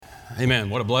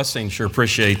Amen. What a blessing. Sure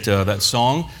appreciate that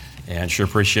song, and sure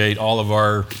appreciate all of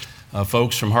our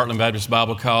folks from Heartland Baptist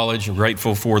Bible College. I'm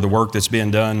grateful for the work that's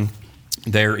being done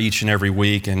there each and every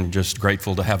week, and just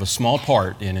grateful to have a small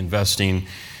part in investing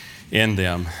in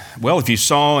them. Well, if you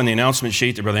saw in the announcement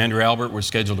sheet that Brother Andrew Albert was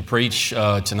scheduled to preach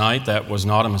tonight, that was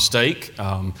not a mistake.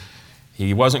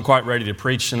 He wasn't quite ready to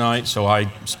preach tonight, so I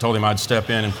told him I'd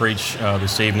step in and preach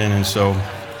this evening, and so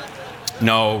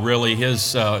no, really,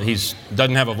 he's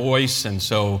doesn't have a voice, and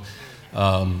so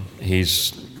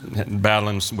he's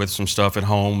battling with some stuff at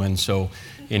home, and so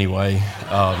anyway,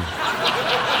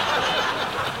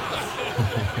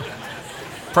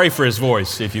 pray for his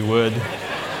voice if you would,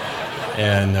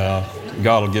 and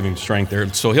God will give him strength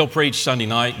there. So he'll preach Sunday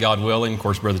night, God willing. Of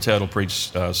course, Brother Ted will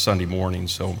preach Sunday morning.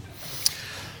 So,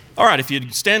 all right, if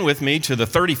you'd stand with me to the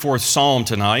 34th Psalm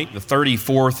tonight, the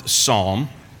 34th Psalm.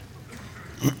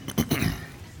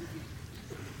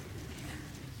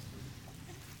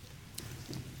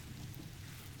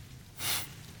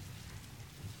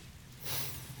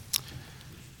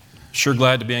 Sure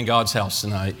glad to be in God's house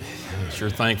tonight. Sure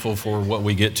thankful for what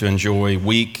we get to enjoy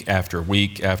week after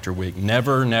week after week.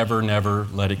 Never, never, never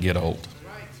let it get old.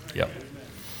 Yep.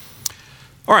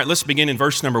 All right, let's begin in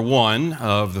verse number 1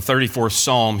 of the 34th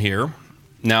Psalm here.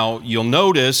 Now, you'll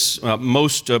notice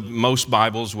most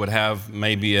Bibles would have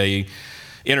maybe a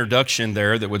introduction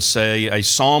there that would say a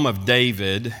Psalm of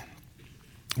David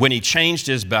when he changed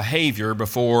his behavior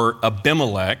before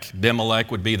Abimelech. Abimelech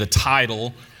would be the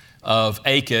title of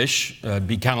Achish,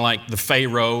 be kind of like the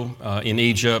Pharaoh in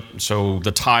Egypt. So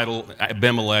the title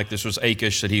Abimelech, this was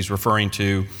Achish that he's referring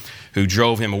to, who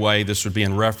drove him away. This would be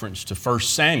in reference to 1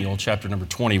 Samuel chapter number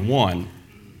 21.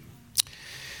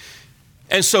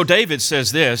 And so David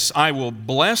says this, I will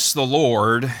bless the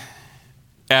Lord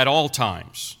at all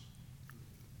times.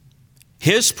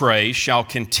 His praise shall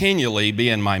continually be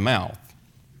in my mouth.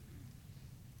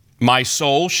 My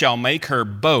soul shall make her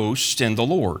boast in the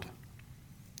Lord.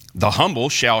 The humble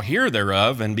shall hear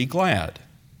thereof and be glad.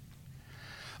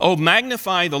 Oh,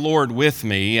 magnify the Lord with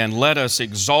me, and let us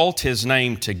exalt his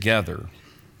name together.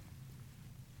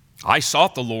 I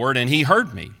sought the Lord, and he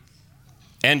heard me,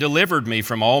 and delivered me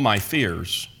from all my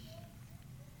fears.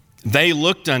 They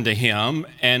looked unto him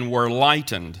and were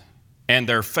lightened, and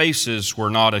their faces were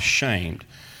not ashamed.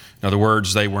 In other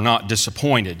words, they were not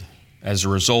disappointed as a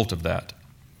result of that.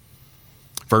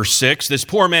 Verse 6, this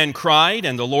poor man cried,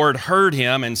 and the Lord heard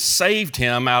him and saved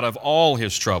him out of all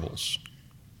his troubles.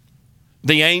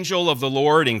 The angel of the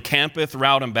Lord encampeth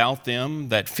round about them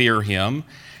that fear him,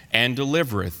 and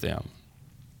delivereth them.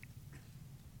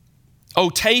 O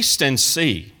taste and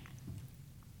see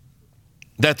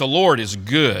that the Lord is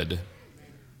good.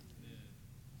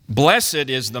 Blessed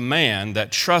is the man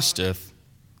that trusteth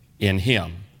in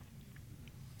him.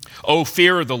 O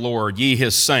fear the Lord, ye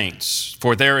his saints,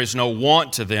 for there is no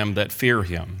want to them that fear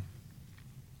him.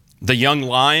 The young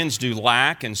lions do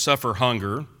lack and suffer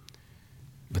hunger,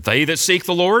 but they that seek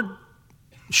the Lord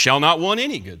shall not want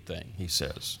any good thing, he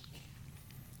says.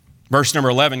 Verse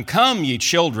number 11, come ye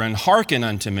children, hearken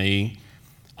unto me,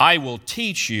 I will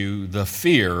teach you the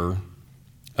fear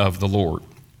of the Lord.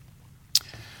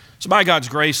 So by God's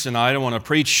grace tonight, I want to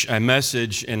preach a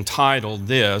message entitled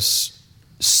this,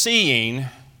 Seeing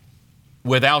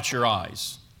Without Your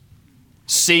Eyes.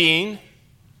 Seeing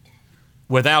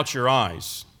without your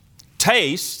eyes.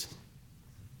 Taste,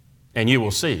 and you will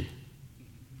see.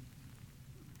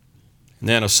 And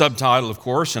then a subtitle, of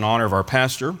course, in honor of our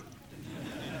pastor.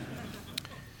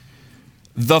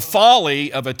 The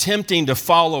folly of attempting to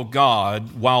follow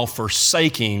God while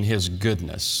forsaking his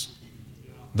goodness.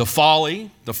 The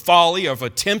folly of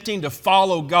attempting to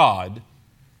follow God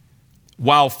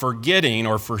while forgetting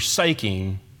or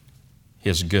forsaking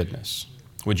his goodness.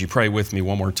 Would you pray with me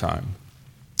one more time?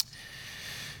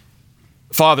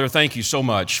 Father, thank you so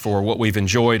much for what we've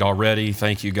enjoyed already.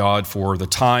 Thank you, God, for the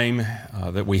time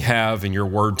that we have in your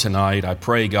word tonight. I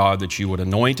pray, God, that you would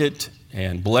anoint it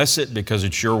and bless it because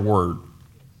it's your word.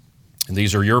 And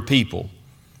these are your people.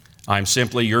 I'm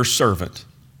simply your servant.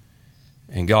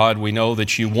 And God, we know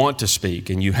that you want to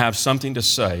speak and you have something to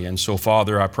say. And so,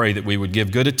 Father, I pray that we would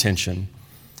give good attention.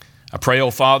 I pray,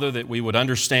 oh Father, that we would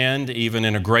understand even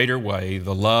in a greater way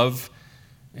the love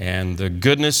and the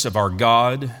goodness of our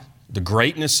God, the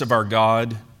greatness of our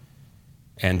God,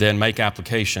 and then make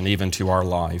application even to our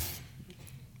life.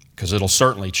 Because it'll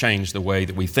certainly change the way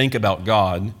that we think about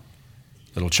God.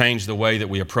 It'll change the way that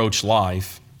we approach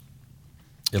life.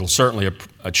 It'll certainly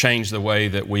change the way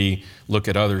that we look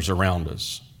at others around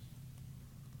us.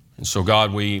 And so,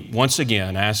 God, we once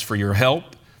again ask for your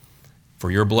help, for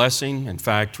your blessing. In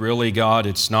fact, really, God,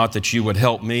 it's not that you would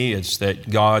help me, it's that,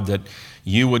 God, that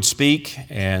you would speak.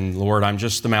 And Lord, I'm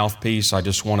just the mouthpiece. I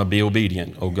just want to be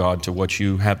obedient, oh God, to what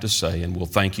you have to say. And we'll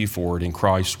thank you for it in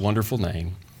Christ's wonderful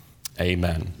name.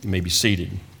 Amen. You may be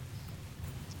seated.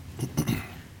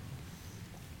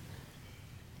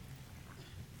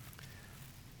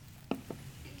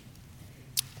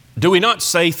 Do we not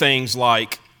say things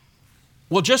like,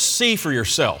 well, just see for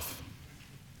yourself?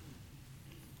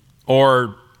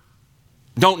 Or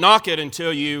don't knock it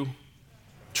until you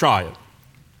try it.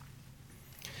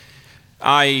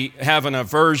 I have an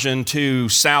aversion to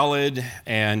salad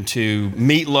and to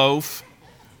meatloaf.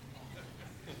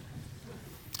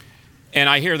 And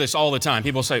I hear this all the time.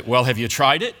 People say, well, have you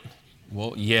tried it?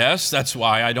 Well, yes, that's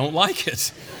why I don't like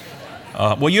it.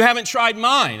 Well, you haven't tried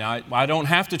mine. I don't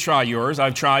have to try yours.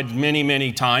 I've tried many,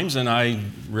 many times, and I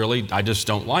just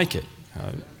don't like it.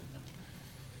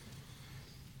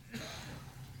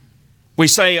 We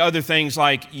say other things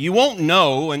like, you won't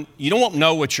know, and you won't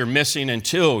know what you're missing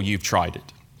until you've tried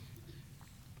it.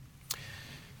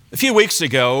 A few weeks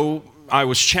ago, I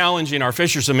was challenging our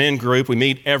Fishers of Men group. We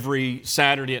meet every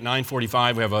Saturday at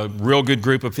 9:45. We have a real good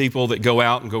group of people that go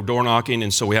out and go door knocking,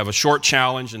 and so we have a short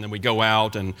challenge, and then we go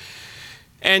out.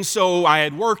 And so I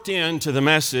had worked into the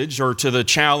message or to the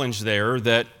challenge there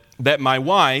that my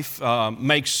wife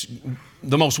makes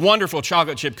the most wonderful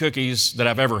chocolate chip cookies that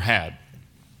I've ever had.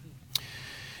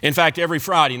 In fact, every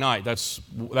Friday night, that's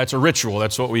a ritual.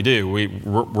 That's what we do.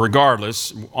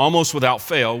 Regardless, almost without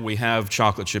fail, we have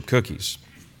chocolate chip cookies.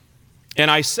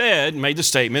 And I made the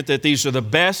statement that these are the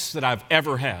best that I've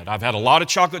ever had. I've had a lot of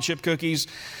chocolate chip cookies,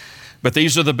 but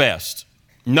these are the best.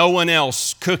 No one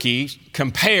else's cookie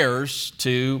compares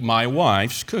to my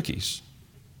wife's cookies.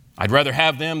 I'd rather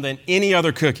have them than any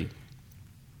other cookie.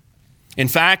 In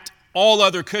fact, all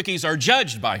other cookies are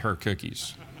judged by her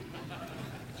cookies.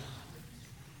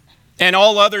 And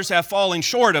all others have fallen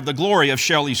short of the glory of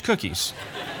Shelley's cookies.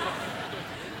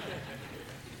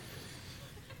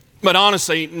 But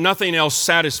honestly, nothing else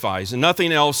satisfies and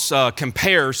nothing else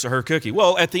compares to her cookie.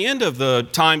 Well, at the end of the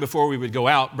time before we would go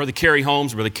out, Brother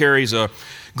Carey's a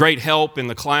great help in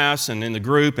the class and in the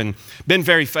group and been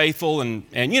very faithful.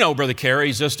 And you know, Brother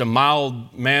Carey's just a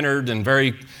mild-mannered and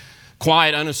very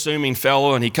quiet, unassuming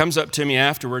fellow. And he comes up to me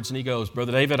afterwards and he goes,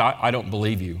 Brother David, I don't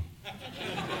believe you.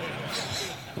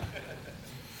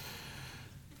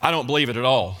 I don't believe it at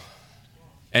all.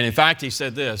 And in fact, he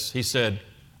said this. He said,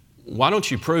 why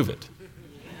don't you prove it?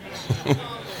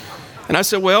 And I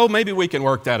said, well, maybe we can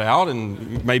work that out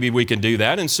and maybe we can do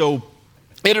that. And so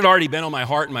it had already been on my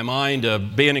heart and my mind to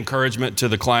be an encouragement to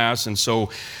the class. And so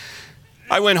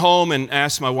I went home and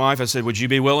asked my wife, I said, would you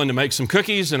be willing to make some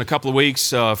cookies in a couple of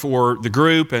weeks for the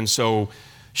group? And so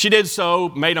she did so,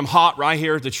 made them hot right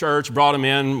here at the church, brought them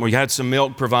in. We had some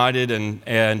milk provided,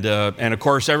 and of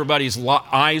course everybody's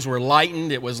eyes were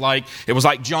lightened. It was like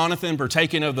Jonathan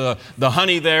partaking of the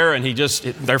honey there, and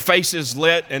their faces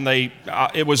lit, and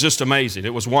it was just amazing.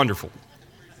 It was wonderful.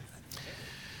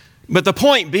 But the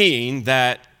point being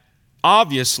that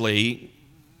obviously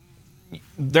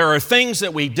there are things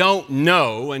that we don't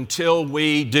know until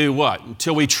we do what?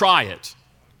 Until we try it.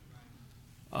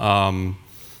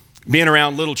 Being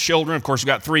around little children, of course, we've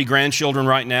got 3 grandchildren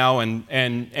right now,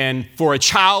 and for a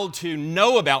child to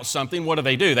know about something, what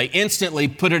do? They instantly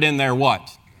put it in their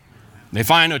what? They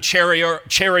find a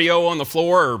Cheerio on the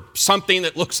floor or something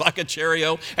that looks like a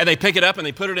Cheerio, and they pick it up and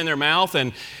they put it in their mouth,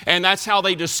 and that's how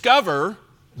they discover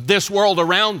this world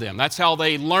around them. That's how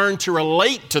they learn to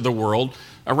relate to the world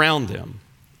around them.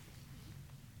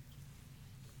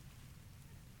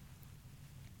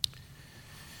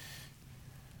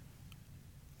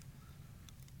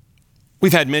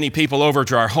 We've had many people over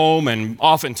to our home, and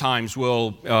oftentimes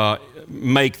we'll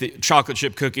make the chocolate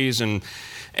chip cookies, and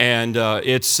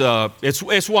it's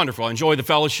wonderful. I enjoy the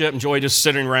fellowship, enjoy just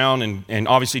sitting around and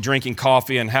obviously drinking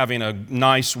coffee and having a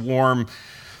nice warm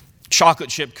chocolate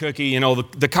chip cookie. You know,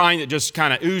 the kind that just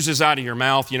kind of oozes out of your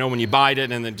mouth. You know, when you bite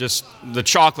it, and the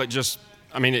chocolate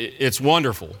it's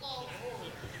wonderful.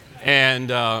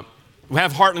 And we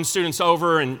have Heartland students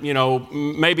over, and you know,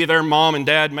 maybe their mom and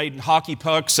dad made hockey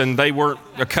pucks and they weren't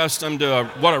accustomed to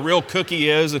what a real cookie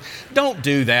is. Don't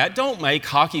do that. Don't make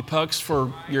hockey pucks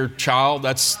for your child.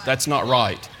 That's not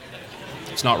right.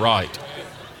 It's not right.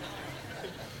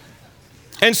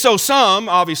 And so some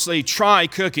obviously try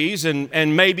cookies,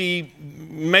 and maybe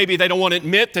they don't want to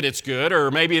admit that it's good,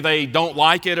 or maybe they don't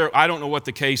like it, or I don't know what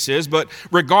the case is, but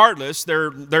regardless,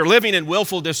 they're living in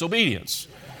willful disobedience.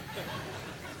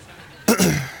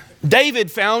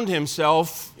 David found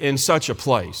himself in such a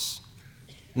place.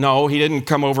 No, he didn't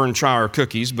come over and try our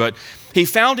cookies, but he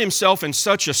found himself in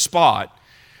such a spot.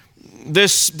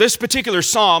 This particular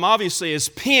psalm obviously is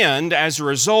penned as a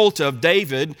result of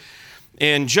David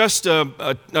in just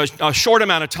a short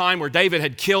amount of time where David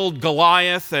had killed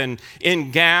Goliath and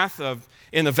in Gath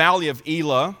in the valley of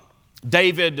Elah.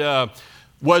 David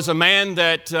was a man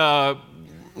that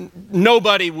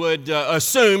nobody would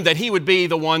assume that he would be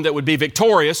the one that would be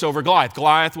victorious over Goliath.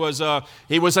 Goliath was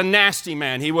a nasty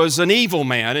man. He was an evil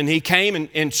man, and he came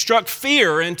and struck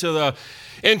fear into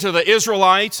the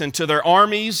Israelites and to their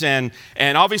armies and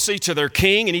obviously to their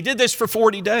king, and he did this for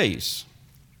 40 days.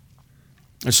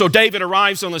 And so David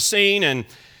arrives on the scene and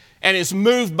is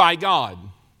moved by God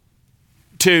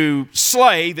to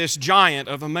slay this giant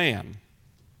of a man.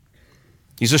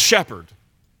 He's a shepherd.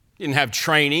 He didn't have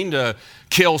training to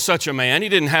kill such a man. He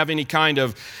didn't have any kind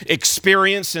of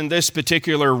experience in this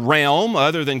particular realm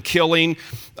other than killing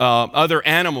other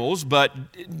animals. But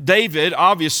David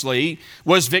obviously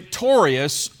was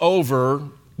victorious over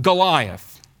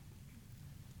Goliath.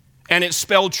 And it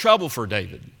spelled trouble for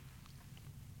David.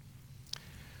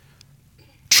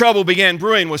 Trouble began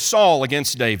brewing with Saul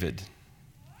against David.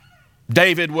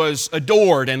 David was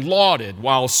adored and lauded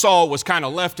while Saul was kind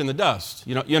of left in the dust.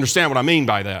 You understand what I mean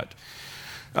by that.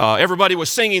 Everybody was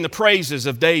singing the praises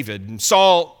of David. And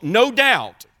Saul, no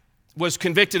doubt, was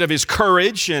convicted of his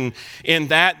courage, and in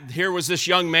that here was this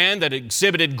young man that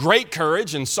exhibited great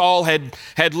courage, and Saul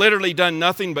had literally done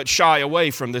nothing but shy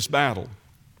away from this battle.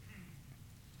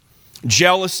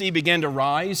 Jealousy began to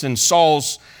rise in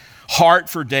Saul's heart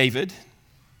for David.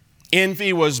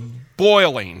 Envy was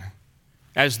boiling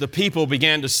as the people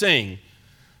began to sing.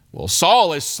 Well,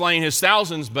 Saul has slain his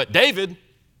thousands, but David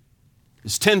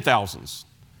is 10,000s.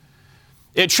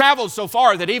 It traveled so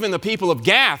far that even the people of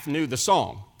Gath knew the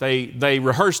song. They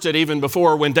rehearsed it even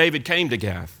before when David came to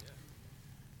Gath.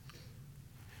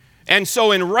 And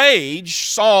so in rage,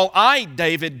 Saul eyed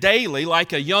David daily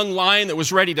like a young lion that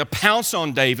was ready to pounce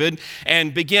on David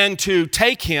and begin to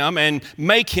take him and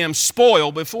make him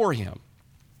spoil before him.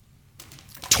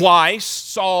 Twice,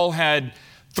 Saul had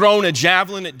thrown a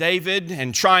javelin at David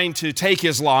and trying to take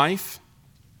his life.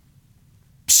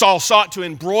 Saul sought to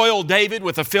embroil David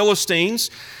with the Philistines,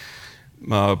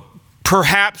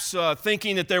 perhaps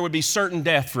thinking that there would be certain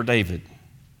death for David.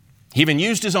 He even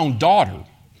used his own daughter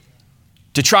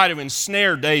to try to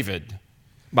ensnare David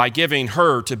by giving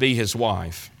her to be his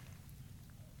wife.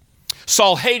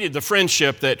 Saul hated the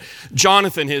friendship that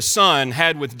Jonathan, his son,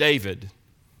 had with David.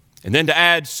 And then to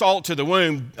add salt to the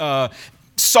wound,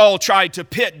 Saul tried to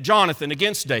pit Jonathan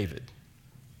against David.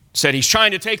 Said, he's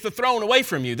trying to take the throne away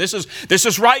from you. This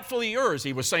is rightfully yours,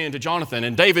 he was saying to Jonathan,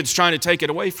 and David's trying to take it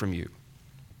away from you.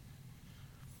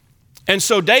 And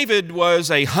so David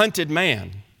was a hunted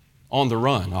man on the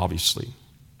run, obviously.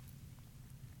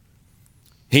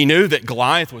 He knew that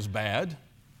Goliath was bad.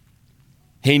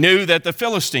 He knew that the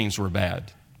Philistines were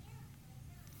bad.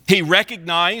 He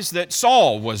recognized that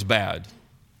Saul was bad.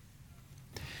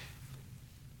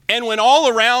 And when all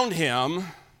around him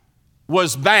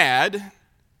was bad,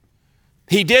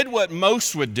 he did what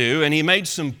most would do, and he made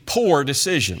some poor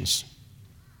decisions.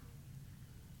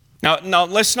 Now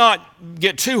let's not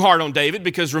get too hard on David,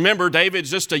 because remember,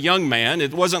 David's just a young man.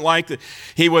 It wasn't like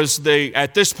he was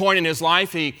at this point in his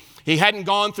life, he hadn't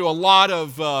gone through a lot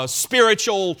of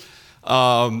spiritual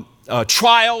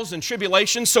trials and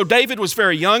tribulations. So David was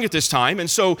very young at this time. And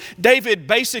so David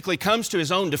basically comes to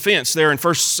his own defense there in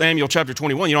 1 Samuel chapter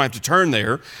 21. You don't have to turn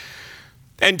there.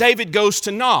 And David goes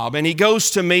to Nob, and he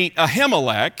goes to meet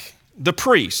Ahimelech, the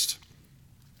priest.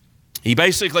 He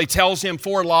basically tells him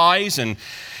 4 lies and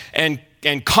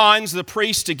cons the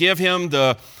priest to give him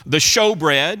the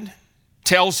showbread,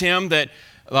 tells him that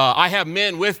I have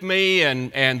men with me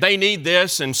and they need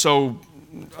this. And so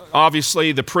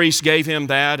obviously the priest gave him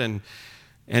that,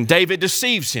 and David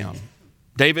deceives him.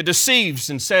 David deceives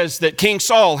and says that King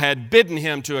Saul had bidden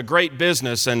him to a great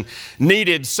business and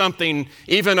needed something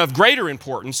even of greater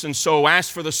importance, and so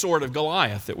asked for the sword of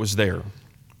Goliath that was there.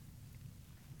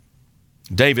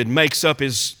 David makes up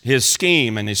his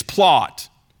scheme and his plot.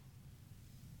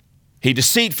 He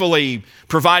deceitfully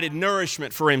provided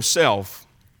nourishment for himself,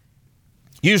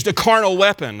 used a carnal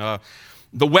weapon,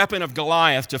 the weapon of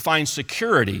Goliath, to find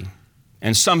security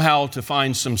and somehow to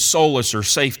find some solace or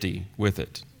safety with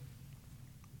it.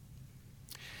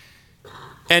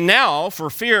 And now, for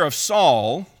fear of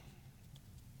Saul,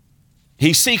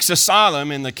 he seeks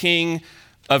asylum in the king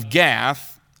of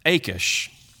Gath, Achish,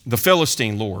 the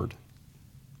Philistine lord.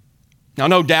 Now,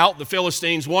 no doubt the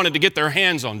Philistines wanted to get their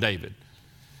hands on David.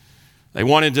 They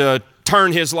wanted to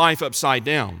turn his life upside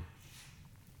down.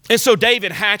 And so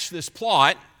David hatched this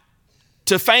plot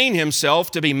to feign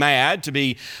himself to be mad, to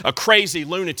be a crazy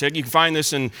lunatic. You can find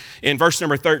this in verse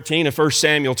number 13 of 1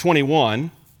 Samuel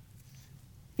 21.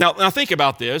 Now think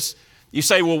about this. You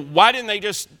say, well, why didn't they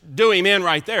just do him in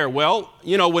right there? Well,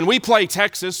 when we play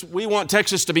Texas, we want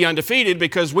Texas to be undefeated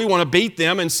because we want to beat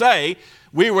them and say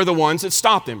we were the ones that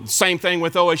stopped them. Same thing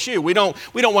with OSU. We don't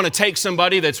want to take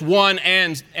somebody that's won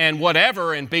and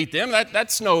whatever and beat them.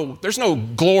 There's no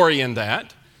glory in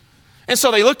that. And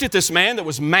so they looked at this man that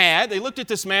was mad. They looked at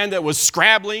this man that was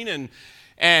scrabbling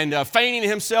and feigning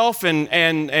himself.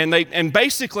 And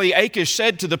basically Achish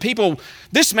said to the people,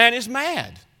 this man is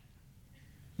mad.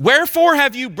 Wherefore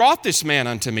have you brought this man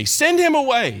unto me? Send him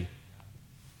away.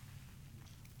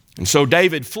 And so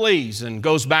David flees and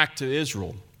goes back to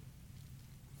Israel.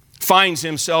 Finds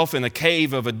himself in the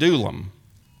cave of Adullam.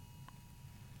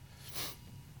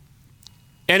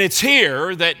 And it's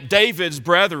here that David's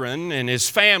brethren and his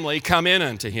family come in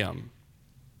unto him.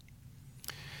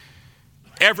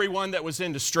 Everyone that was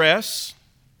in distress,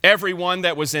 everyone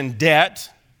that was in debt,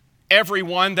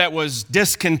 everyone that was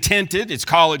discontented. It's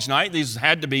college night. These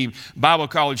had to be Bible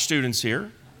college students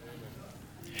here.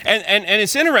 And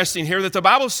it's interesting here that the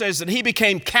Bible says that he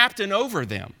became captain over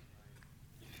them.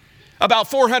 About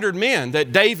 400 men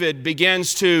that David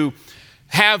begins to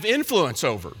have influence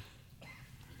over.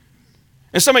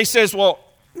 And somebody says, well,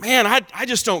 man, I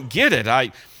just don't get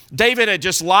it. David had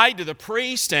just lied to the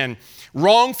priest and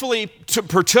wrongfully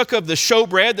partook of the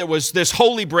showbread that was this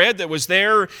holy bread that was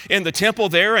there in the temple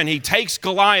there, and he takes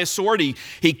Goliath's sword.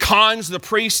 He cons the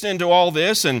priest into all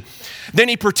this, and then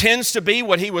he pretends to be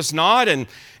what he was not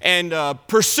and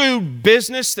pursued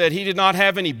business that he did not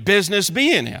have any business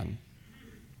being in.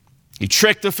 He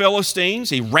tricked the Philistines,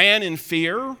 he ran in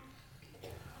fear,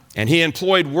 and he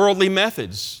employed worldly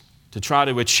methods to try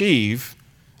to achieve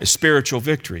a spiritual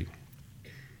victory.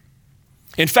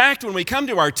 In fact, when we come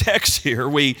to our text here,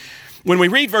 when we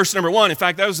read verse number 1, in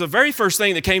fact, that was the very first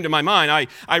thing that came to my mind.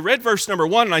 I read verse number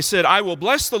 1 and I said, I will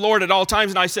bless the Lord at all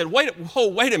times. And I said, wait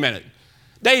a minute.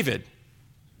 David,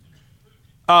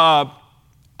 I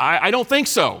don't think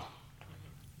so.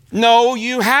 No,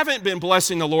 you haven't been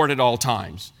blessing the Lord at all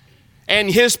times.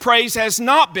 And his praise has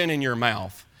not been in your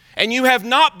mouth. And you have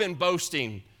not been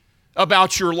boasting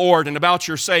about your Lord and about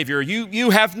your Savior. You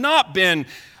have not been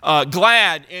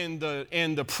glad in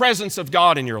the presence of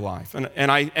God in your life. And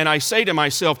I say to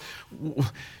myself,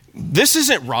 this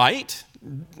isn't right.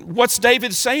 What's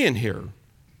David saying here?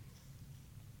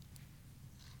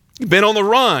 You've been on the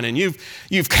run and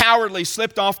you've cowardly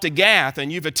slipped off to Gath and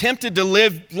you've attempted to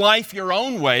live life your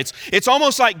own way. It's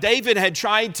almost like David had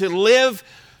tried to live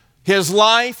his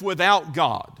life without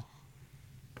God.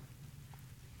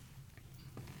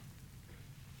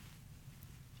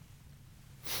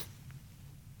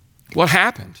 What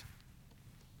happened?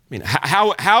 I mean,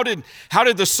 how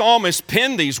did the psalmist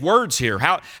pen these words here?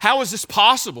 How is this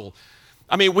possible?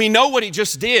 I mean, we know what he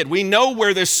just did. We know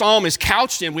where this psalm is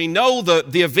couched in. We know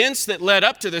the events that led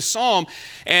up to this psalm.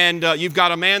 And you've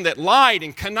got a man that lied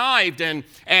and connived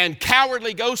and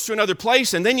cowardly goes to another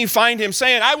place. And then you find him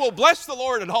saying, I will bless the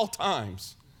Lord at all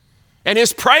times. And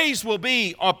his praise will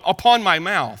be upon my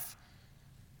mouth.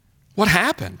 What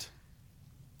happened?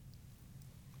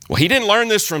 Well, he didn't learn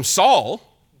this from Saul.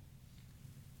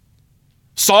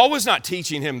 Saul was not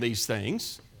teaching him these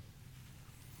things.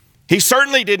 He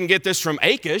certainly didn't get this from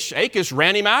Achish. Achish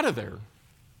ran him out of there.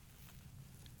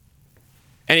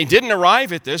 And he didn't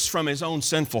arrive at this from his own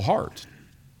sinful heart.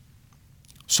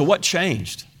 So what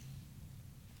changed?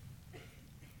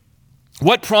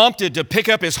 What prompted to pick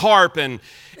up his harp and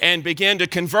begin to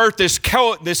convert this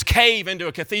cave into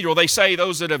a cathedral? They say,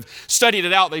 those that have studied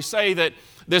it out, they say that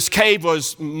this cave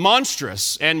was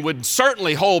monstrous and would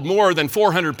certainly hold more than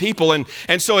 400 people. And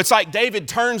so it's like David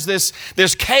turns this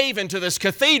cave into this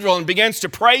cathedral and begins to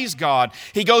praise God.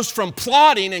 He goes from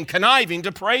plotting and conniving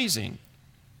to praising.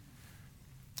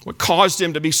 What caused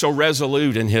him to be so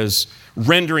resolute in his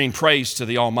rendering praise to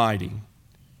the Almighty?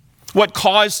 What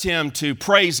caused him to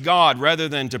praise God rather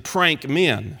than to prank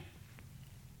men?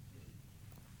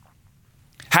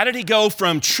 How did he go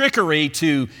from trickery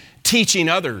to teaching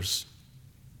others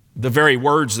the very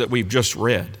words that we've just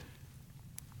read?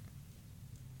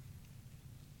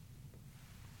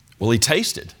 Well, he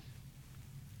tasted.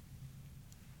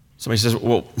 Somebody says,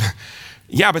 well,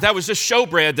 yeah, but that was just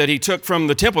showbread that he took from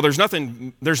the temple. There's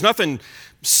nothing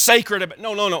sacred about it.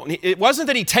 No. It wasn't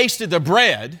that he tasted the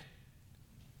bread.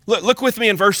 Look with me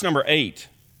in verse number 8.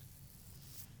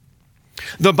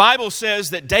 The Bible says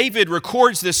that David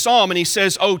records this psalm and he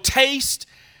says, oh, taste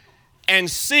and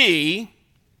see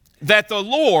that the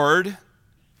Lord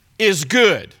is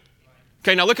good.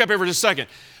 Okay, now look up here for just a second.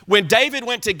 When David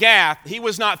went to Gath, he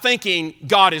was not thinking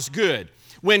God is good.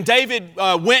 When David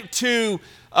went to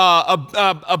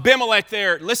Abimelech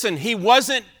there, listen, he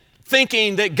wasn't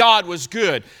thinking that God was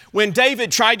good. When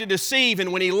David tried to deceive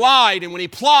and when he lied and when he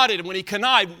plotted and when he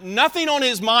connived, nothing on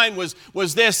his mind was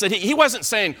this, that he wasn't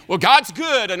saying, well, God's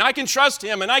good and I can trust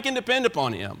Him and I can depend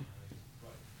upon Him.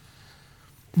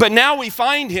 But now we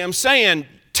find him saying,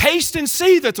 taste and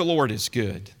see that the Lord is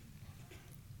good.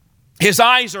 His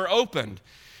eyes are opened.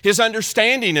 His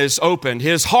understanding is opened.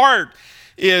 His heart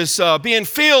is being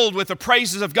filled with the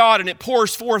praises of God, and it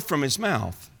pours forth from his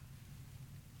mouth.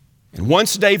 And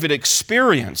once David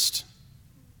experienced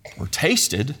or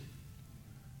tasted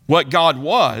what God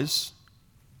was,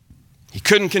 he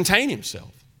couldn't contain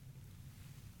himself.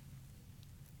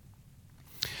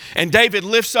 And David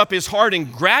lifts up his heart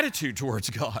in gratitude towards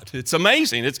God. It's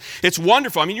amazing. It's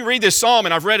wonderful. I mean, you read this psalm,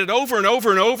 and I've read it over and over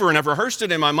and over, and I've rehearsed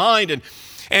it in my mind.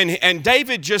 And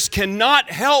David just cannot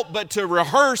help but to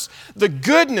rehearse the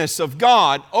goodness of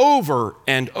God over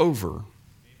and over.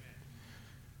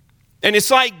 And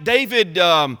it's like David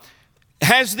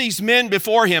has these men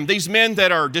before him, these men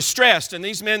that are distressed, and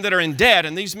these men that are in debt,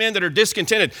 and these men that are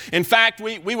discontented. In fact,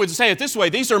 we would say it this way: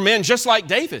 these are men just like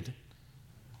David.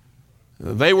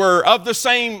 They were of the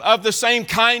same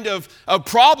kind of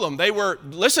problem. They were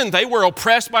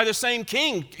oppressed by the same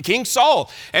King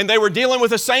Saul, and they were dealing with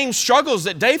the same struggles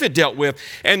that David dealt with.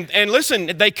 And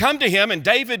listen, they come to him, and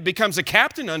David becomes a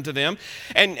captain unto them.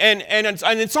 And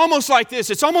it's almost like this.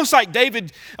 It's almost like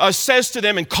David says to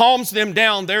them and calms them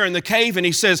down there in the cave, and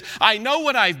he says, I know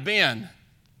what I've been.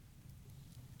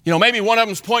 You know, maybe one of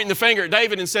them's pointing the finger at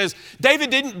David and says, David,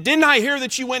 didn't I hear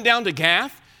that you went down to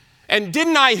Gath? And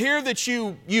didn't I hear that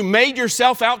you made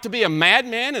yourself out to be a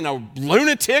madman and a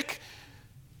lunatic?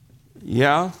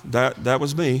 Yeah, that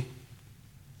was me.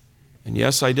 And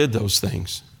yes, I did those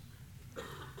things.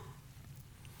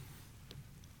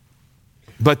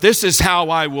 But this is how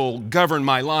I will govern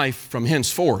my life from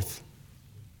henceforth.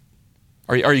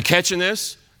 Are you catching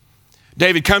this?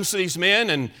 David comes to these men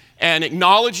and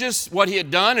acknowledges what he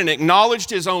had done and acknowledged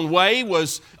his own way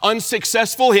was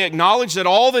unsuccessful. He acknowledged that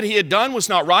all that he had done was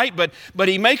not right, but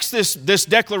he makes this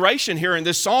declaration here in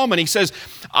this psalm, and he says,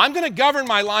 I'm going to govern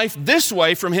my life this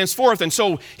way from henceforth. And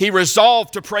so he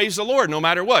resolved to praise the Lord no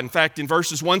matter what. In fact, in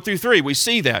verses 1 through 3, we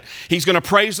see that. He's going to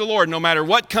praise the Lord no matter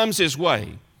what comes his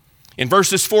way. In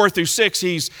verses 4 through 6,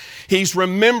 he's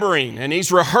remembering and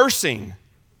he's rehearsing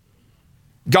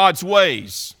God's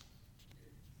ways.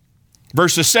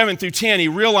 Verses 7 through 10, he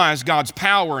realized God's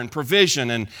power and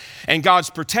provision and God's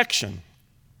protection.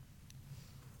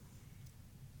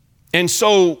 And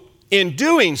so, in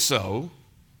doing so,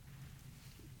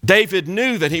 David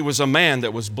knew that he was a man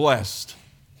that was blessed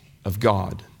of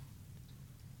God.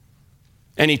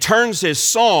 And he turns his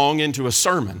song into a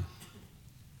sermon.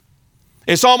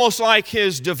 It's almost like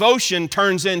his devotion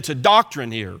turns into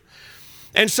doctrine here.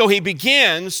 And so he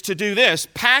begins to do this,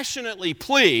 passionately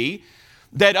plea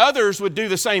that others would do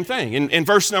the same thing. In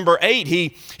verse number 8,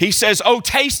 he says, oh,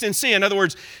 taste and see. In other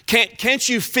words, can't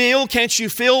you feel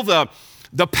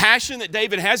the passion that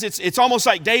David has? It's almost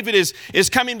like David is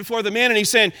coming before the men and he's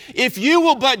saying, if you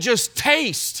will but just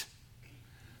taste,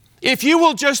 if you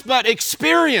will just but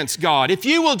experience God, if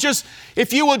you will just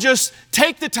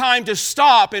take the time to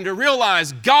stop and to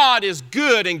realize God is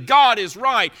good and God is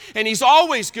right and He's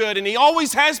always good and He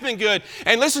always has been good.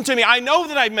 And listen to me, I know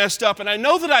that I've messed up and I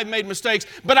know that I've made mistakes,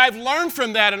 but I've learned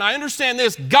from that and I understand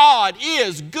this: God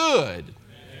is good.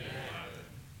 Amen.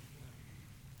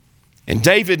 And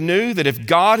David knew that if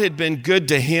God had been good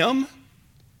to him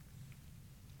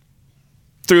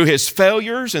through his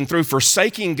failures and through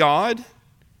forsaking God,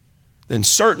 then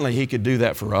certainly he could do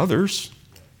that for others.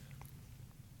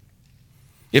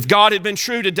 If God had been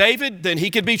true to David, then he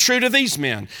could be true to these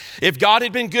men. If God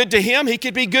had been good to him, he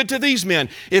could be good to these men.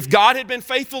 If God had been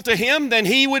faithful to him, then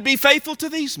he would be faithful to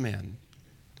these men.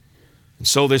 And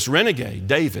so this renegade,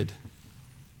 David,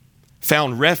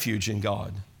 found refuge in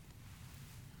God.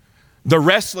 The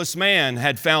restless man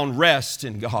had found rest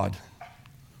in God.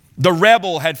 The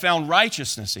rebel had found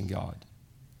righteousness in God.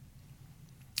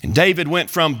 And David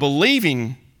went from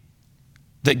believing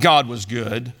that God was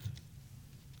good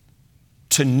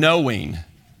to knowing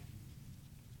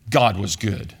God was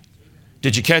good.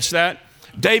 Did you catch that?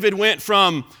 David went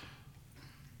from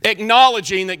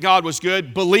acknowledging that God was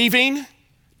good, believing,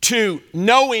 to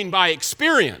knowing by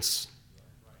experience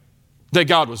that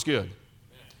God was good.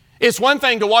 It's one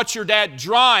thing to watch your dad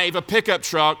drive a pickup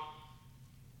truck.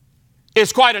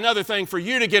 It's quite another thing for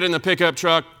you to get in the pickup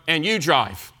truck and you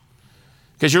drive.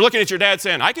 Because you're looking at your dad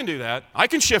saying, I can do that. I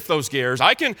can shift those gears.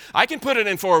 I can put it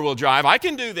in four-wheel drive. I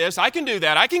can do this. I can do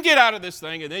that. I can get out of this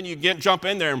thing. And then you jump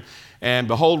in there and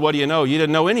behold, what do you know? You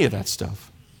didn't know any of that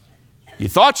stuff. You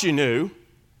thought you knew,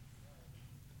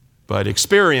 but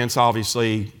experience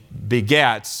obviously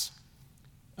begats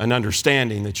an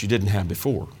understanding that you didn't have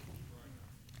before.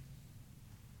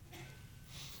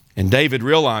 And David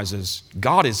realizes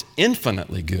God is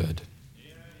infinitely good.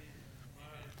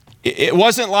 It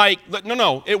wasn't like,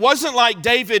 it wasn't like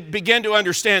David began to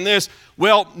understand this.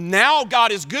 Well, now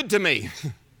God is good to me.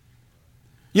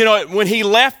 You know, when he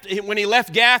left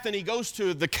Gath and he goes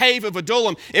to the cave of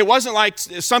Adullam, it wasn't like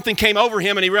something came over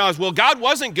him and he realized, well, God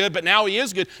wasn't good, but now he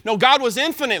is good. No, God was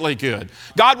infinitely good.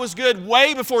 God was good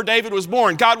way before David was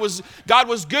born. God was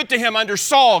good to him under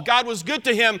Saul. God was good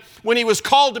to him when he was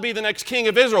called to be the next king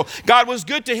of Israel. God was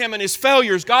good to him in his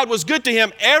failures. God was good to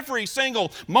him every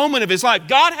single moment of his life.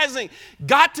 God hasn't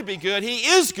got to be good. He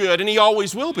is good and he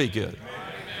always will be good.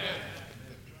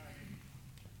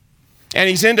 And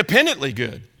he's independently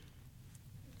good.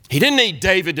 He didn't need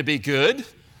David to be good.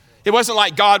 It wasn't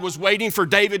like God was waiting for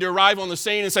David to arrive on the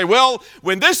scene and say, well,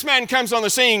 when this man comes on the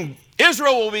scene,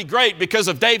 Israel will be great because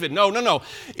of David. No.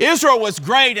 Israel was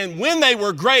great, and when they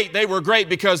were great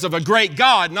because of a great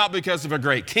God, not because of a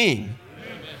great king.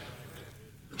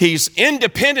 He's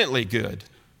independently good.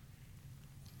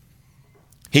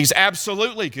 He's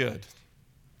absolutely good.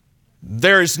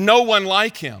 There is no one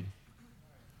like him.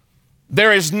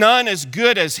 There is none as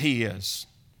good as he is.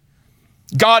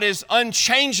 God is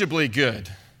unchangeably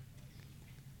good.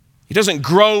 He doesn't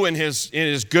grow in his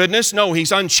goodness. No,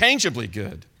 he's unchangeably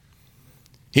good.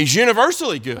 He's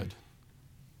universally good.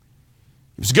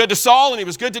 He was good to Saul and he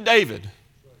was good to David.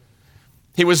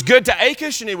 He was good to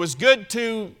Achish and he was good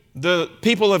to the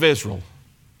people of Israel.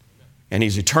 And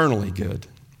he's eternally good.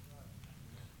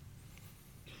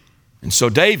 And so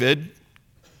David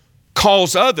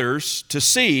calls others to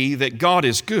see that God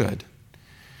is good.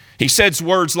 He says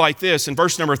words like this in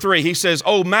verse number 3. He says,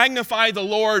 "Oh, magnify the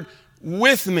Lord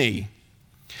with me.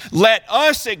 Let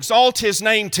us exalt his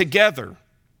name together."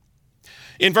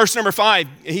 In verse number 5,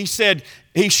 he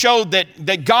showed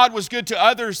that God was good to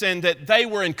others and that they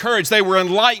were encouraged. They were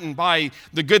enlightened by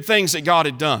the good things that God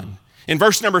had done. In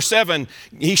verse number 7,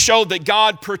 he showed that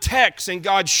God protects and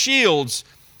God shields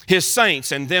his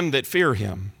saints and them that fear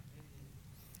him.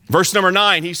 Verse number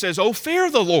 9, he says, "Oh,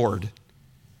 fear the Lord,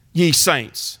 ye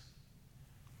saints,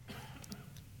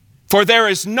 for there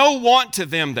is no want to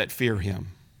them that fear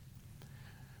him."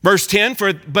 Verse 10,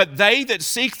 "But they that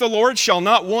seek the Lord shall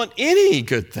not want any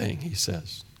good thing," he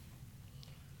says.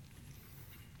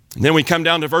 And then we come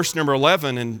down to verse number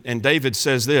 11, and David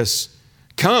says this,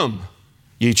 "Come,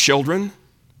 ye children,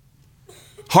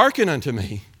 hearken unto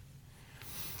me.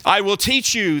 I will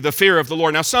teach you the fear of the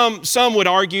Lord." Now, some would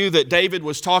argue that David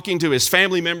was talking to his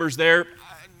family members there.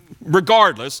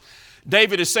 Regardless,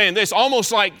 David is saying this,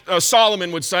 almost like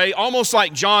Solomon would say, almost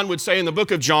like John would say in the book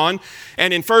of John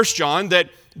and in 1 John,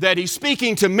 that he's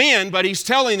speaking to men, but he's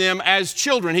telling them as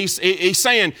children. He's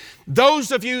saying,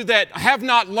 those of you that have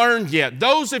not learned yet,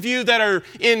 those of you that are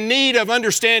in need of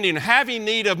understanding, having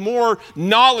need of more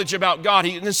knowledge about God.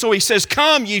 And so he says,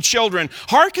 "Come, ye children,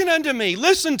 hearken unto me,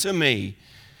 listen to me,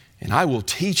 and I will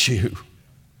teach you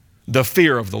the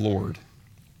fear of the Lord."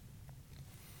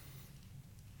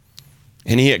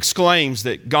 And he exclaims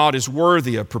that God is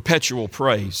worthy of perpetual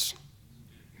praise.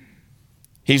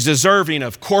 He's deserving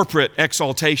of corporate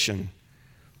exaltation.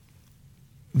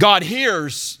 God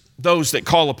hears those that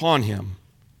call upon him.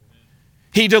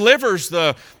 He delivers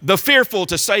the fearful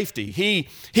to safety.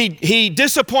 He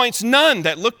disappoints none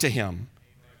that look to him.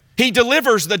 He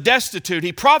delivers the destitute.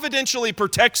 He providentially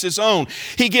protects his own.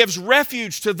 He gives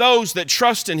refuge to those that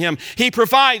trust in him. He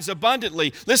provides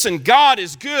abundantly. Listen, God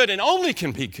is good and only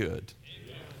can be good.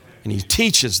 And he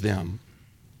teaches them.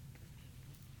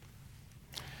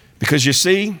 Because you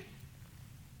see,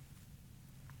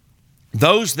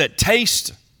 those that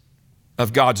taste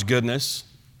of God's goodness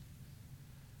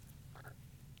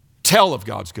tell of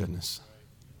God's goodness.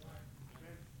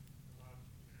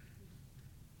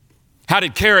 How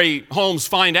did Carrie Holmes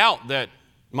find out that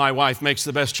my wife makes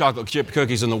the best chocolate chip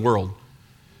cookies in the world?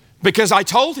 Because I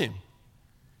told him.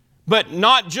 But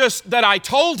not just that I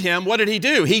told him, what did he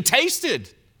do? He tasted.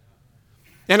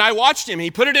 And I watched him.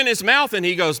 He put it in his mouth and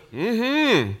he goes,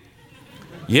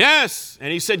 yes.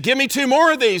 And he said, "Give me 2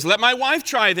 more of these. Let my wife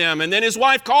try them." And then his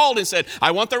wife called and said,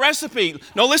 "I want the recipe."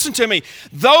 No, listen to me.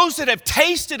 Those that have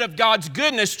tasted of God's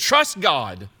goodness trust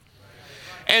God.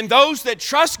 And those that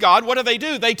trust God, what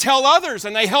do? They tell others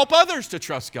and they help others to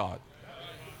trust God.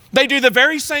 They do the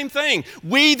very same thing.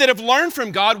 We that have learned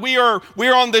from God, we are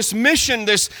on this mission,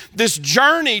 this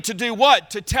journey to do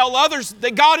what? To tell others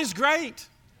that God is great.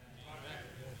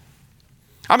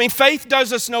 I mean, faith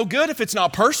does us no good if it's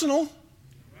not personal.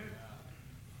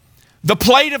 The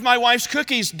plate of my wife's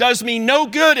cookies does me no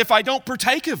good if I don't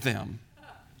partake of them.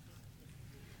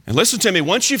 And listen to me,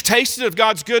 once you've tasted of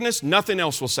God's goodness, nothing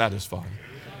else will satisfy.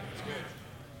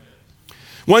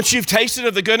 Once you've tasted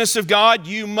of the goodness of God,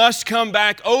 you must come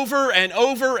back over and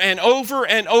over and over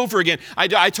and over again.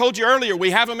 I told you earlier,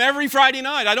 we have them every Friday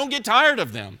night. I don't get tired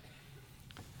of them.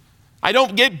 I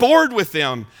don't get bored with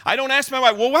them. I don't ask my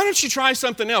wife, well, why don't you try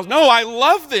something else? No, I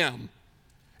love them.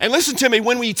 And listen to me,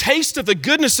 when we taste of the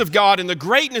goodness of God and the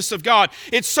greatness of God,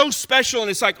 it's so special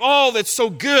and it's like, oh, that's so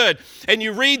good. And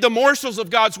you read the morsels of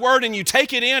God's Word and you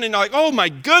take it in and you're like, oh my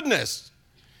goodness.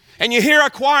 And you hear a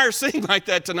choir sing like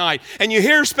that tonight, and you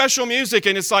hear special music,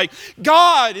 and it's like,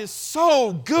 God is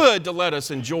so good to let us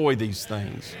enjoy these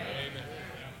things.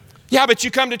 Yeah, but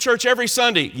you come to church every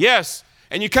Sunday, yes.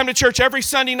 And you come to church every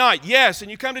Sunday night, yes.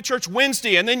 And you come to church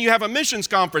Wednesday, and then you have a missions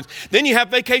conference. Then you have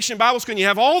Vacation Bible School, and you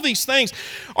have all these things.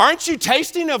 Aren't you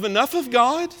tasting of enough of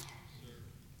God?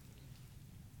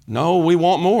 No, we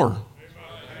want more.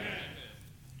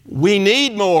 We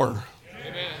need more.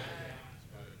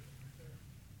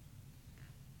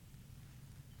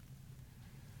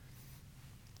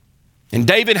 And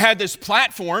David had this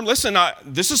platform. Listen,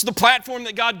 this is the platform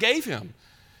that God gave him.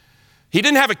 He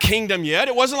didn't have a kingdom yet.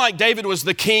 It wasn't like David was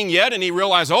the king yet and he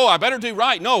realized, oh, I better do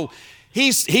right. No,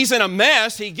 he's in a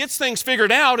mess. He gets things figured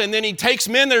out and then he takes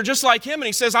men that are just like him and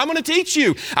he says, I'm going to teach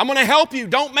you. I'm going to help you.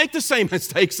 Don't make the same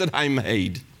mistakes that I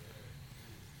made.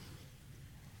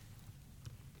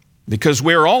 Because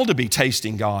we're all to be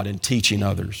tasting God and teaching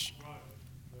others.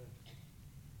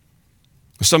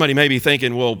 Somebody may be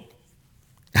thinking, well,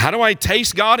 how do I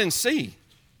taste God and see?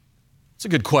 It's a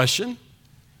good question.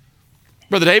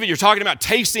 Brother David, you're talking about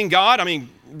tasting God? I mean,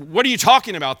 what are you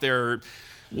talking about there?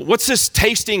 What's this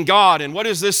tasting God and what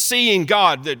is this seeing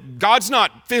God? That God's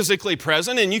not physically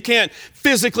present and you can't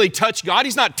physically touch God.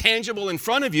 He's not tangible in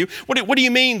front of you. What do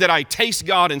you mean that I taste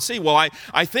God and see? Well,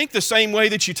 I think the same way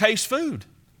that you taste food,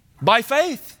 by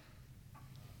faith.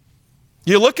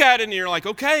 You look at it and you're like,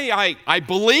 okay, I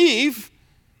believe,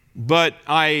 but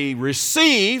I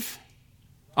receive,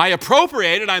 I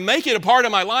appropriate it, I make it a part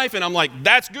of my life, and I'm like,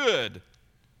 that's good.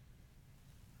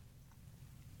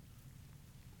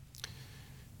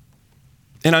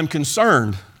 And I'm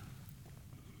concerned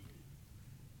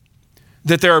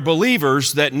that there are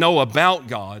believers that know about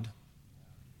God,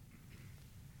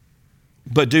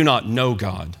 but do not know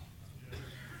God.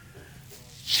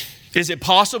 Is it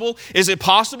possible? Is it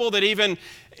possible that even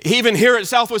here at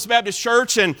Southwest Baptist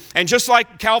Church, and just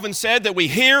like Calvin said, that we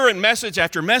hear and message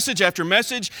after message after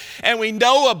message, and we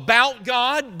know about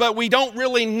God, but we don't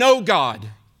really know God?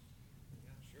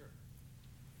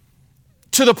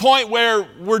 To the point where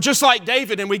we're just like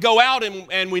David and we go out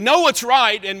and we know what's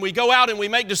right and we go out and we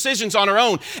make decisions on our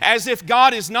own as if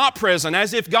God is not present,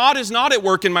 as if God is not at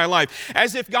work in my life,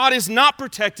 as if God is not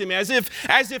protecting me, as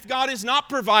if God is not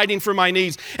providing for my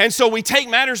needs. And so we take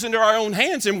matters into our own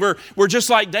hands and we're just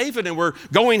like David and we're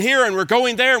going here and we're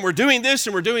going there and we're doing this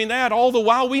and we're doing that, all the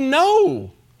while we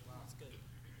know.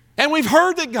 And we've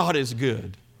heard that God is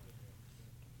good.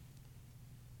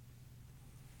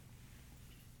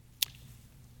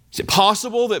 Is it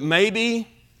possible that maybe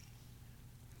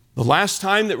the last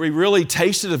time that we really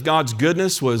tasted of God's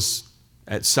goodness was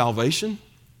at salvation?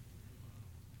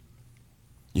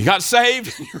 You got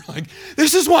saved and you're like,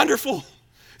 this is wonderful.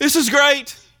 This is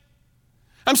great.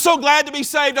 I'm so glad to be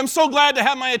saved. I'm so glad to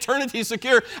have my eternity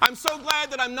secure. I'm so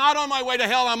glad that I'm not on my way to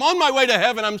hell. I'm on my way to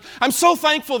heaven. I'm so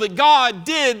thankful that God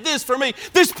did this for me.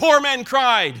 This poor man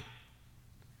cried.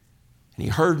 And he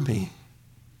heard me.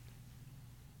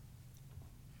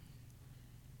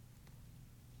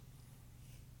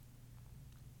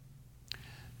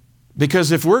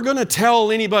 Because if we're going to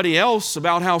tell anybody else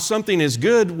about how something is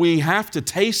good, we have to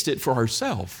taste it for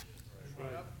ourselves.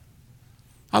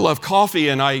 I love coffee,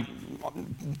 and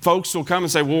folks will come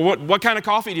and say, well, what kind of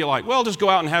coffee do you like? Well, just go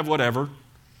out and have whatever.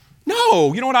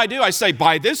 No, you know what I do? I say,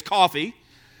 buy this coffee,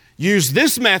 use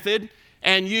this method,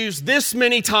 and use this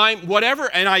many times,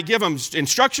 whatever, and I give them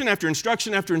instruction after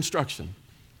instruction after instruction.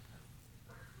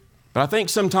 But I think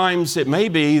sometimes it may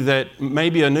be that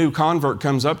maybe a new convert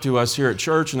comes up to us here at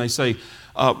church and they say,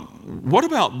 what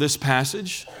about this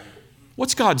passage?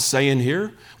 What's God saying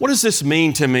here? What does this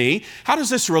mean to me? How does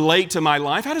this relate to my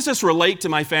life? How does this relate to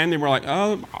my family? And we're like,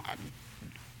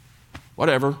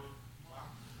 whatever.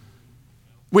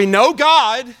 We know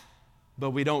God, but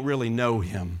we don't really know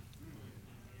Him.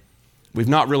 we've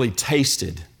not really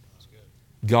tasted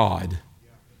God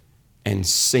and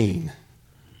seen.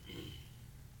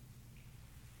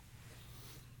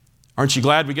 Aren't you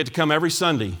glad we get to come every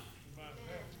Sunday?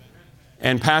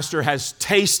 And Pastor has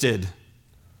tasted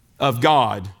of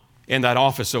God in that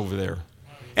office over there.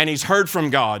 And he's heard from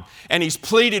God, and he's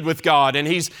pleaded with God, and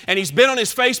he's been on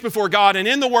his face before God and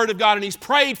in the Word of God, and he's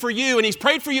prayed for you, and he's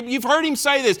prayed for you. You've heard him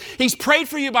say this. He's prayed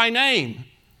for you by name.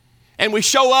 And we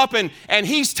show up, and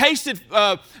he's tasted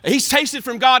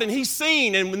from God, and he's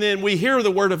seen, and then we hear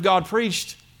the Word of God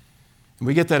preached. And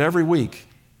we get that every week.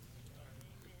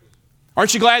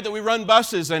 Aren't you glad that we run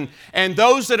buses, and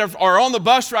those that are on the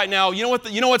bus right now, you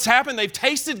know what's happened? They've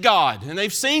tasted God and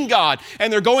they've seen God,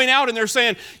 and they're going out and they're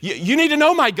saying, you need to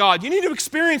know my God. You need to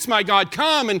experience my God.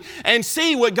 Come and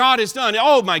see what God has done.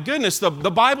 Oh my goodness, the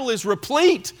Bible is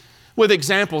replete with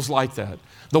examples like that.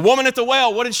 The woman at the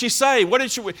well, what did she say?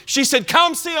 She said,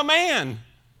 come see a man.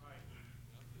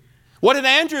 What did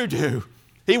Andrew do?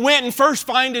 He went and first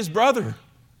find his brother.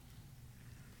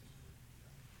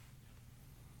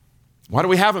 Why do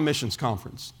we have a missions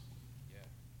conference?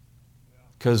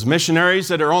 Because missionaries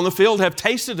that are on the field have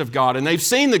tasted of God, and they've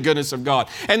seen the goodness of God,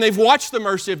 and they've watched the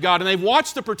mercy of God, and they've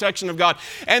watched the protection of God,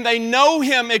 and they know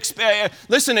Him,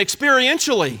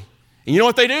 experientially. And you know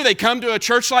what they do? They come to a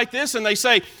church like this and they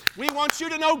say, we want you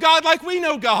to know God like we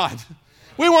know God.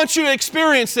 We want you to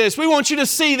experience this. We want you to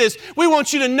see this. We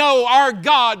want you to know our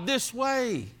God this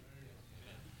way.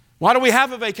 Why do we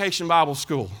have a vacation Bible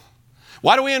school?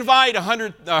 Why do we invite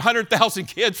 100,000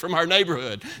 kids from our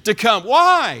neighborhood to come?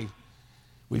 Why?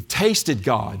 We've tasted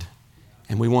God,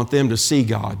 and we want them to see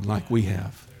God like we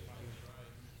have.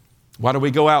 Why do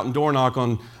we go out and door knock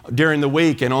during the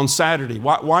week and on Saturday?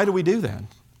 Why do we do that?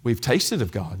 We've tasted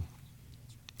of God,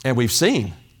 and we've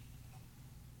seen,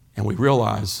 and we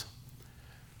realize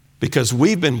because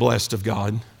we've been blessed of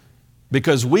God,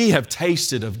 because we have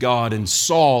tasted of God and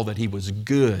saw that He was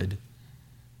good,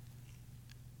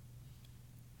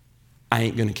 I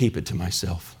ain't going to keep it to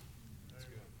myself.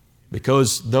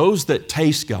 Because those that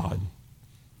taste God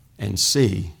and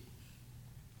see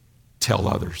tell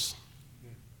others.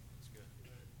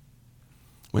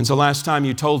 When's the last time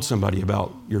you told somebody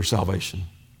about your salvation?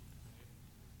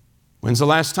 When's the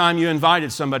last time you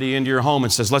invited somebody into your home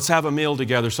and says, let's have a meal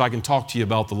together so I can talk to you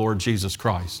about the Lord Jesus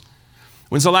Christ?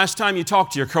 When's the last time you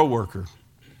talked to your coworker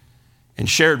and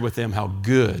shared with them how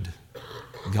good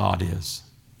God is?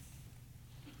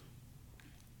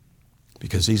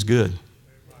 Because He's good.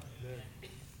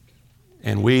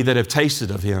 And we that have tasted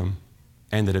of Him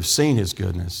and that have seen His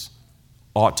goodness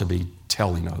ought to be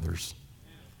telling others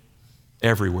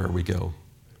everywhere we go.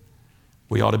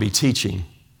 We ought to be teaching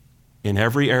in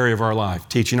every area of our life,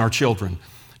 teaching our children,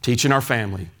 teaching our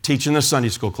family, teaching the Sunday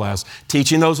school class,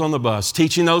 teaching those on the bus,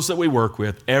 teaching those that we work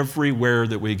with, everywhere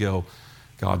that we go,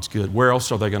 God's good. Where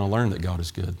else are they going to learn that God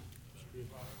is good?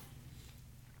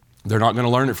 They're not going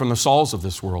to learn it from the Sauls of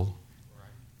this world.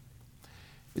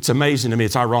 It's amazing to me,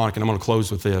 it's ironic, and I'm going to close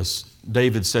with this.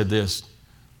 David said this,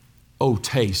 oh,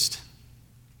 taste.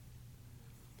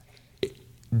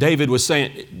 David was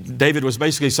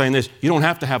basically saying this, you don't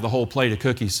have to have the whole plate of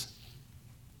cookies.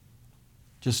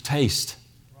 Just taste.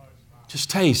 Just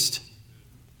taste.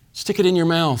 Stick it in your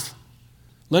mouth.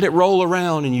 Let it roll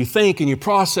around, and you think and you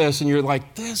process, and you're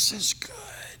like, this is good.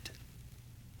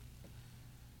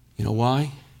 You know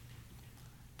why?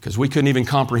 Because we couldn't even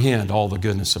comprehend all the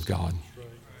goodness of God.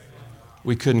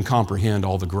 We couldn't comprehend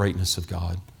all the greatness of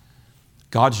God.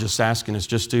 God's just asking us,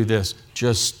 just do this.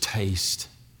 Just taste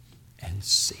and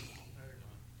see.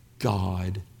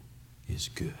 God is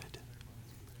good.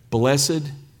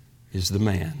 Blessed is the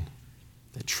man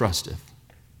that trusteth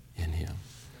in Him.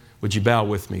 Would you bow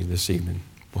with me this evening?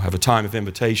 We'll have a time of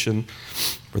invitation.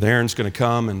 Brother Aaron's going to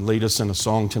come and lead us in a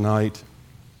song tonight.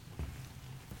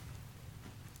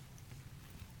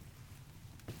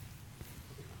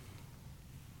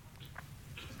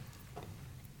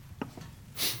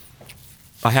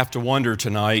 I have to wonder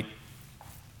tonight,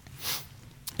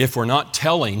 if we're not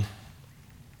telling,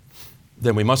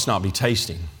 then we must not be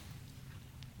tasting.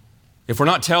 If we're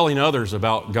not telling others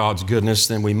about God's goodness,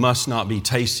 then we must not be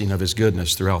tasting of His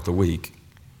goodness throughout the week.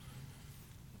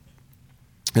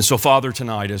 And so, Father,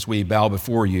 tonight as we bow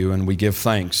before You and we give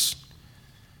thanks,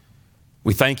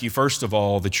 we thank You first of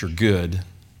all that You're good,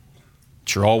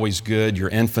 that You're always good, You're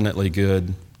infinitely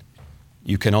good,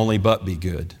 You can only but be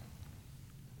good.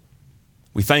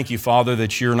 We thank You, Father,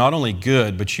 that You're not only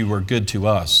good, but You are good to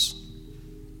us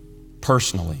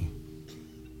personally.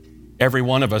 Every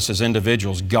one of us as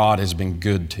individuals, God has been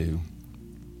good to.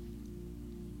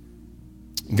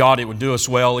 God, it would do us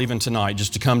well even tonight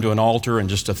just to come to an altar and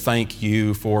just to thank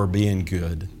you for being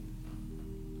good,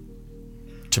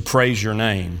 to praise your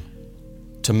name,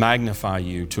 to magnify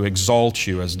you, to exalt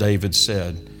you, as David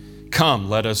said. Come,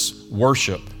 let us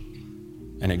worship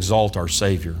and exalt our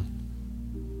Savior.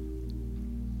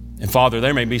 And Father,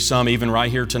 there may be some even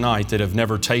right here tonight that have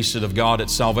never tasted of God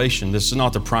at salvation. This is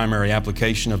not the primary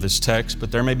application of this text,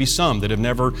 but there may be some that have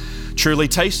never truly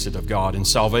tasted of God in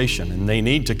salvation, and they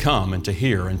need to come and to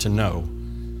hear and to know.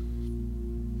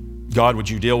 God, would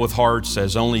you deal with hearts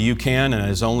as only you can and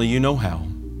as only you know how?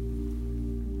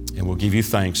 And we'll give you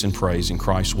thanks and praise in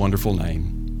Christ's wonderful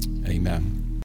name. Amen.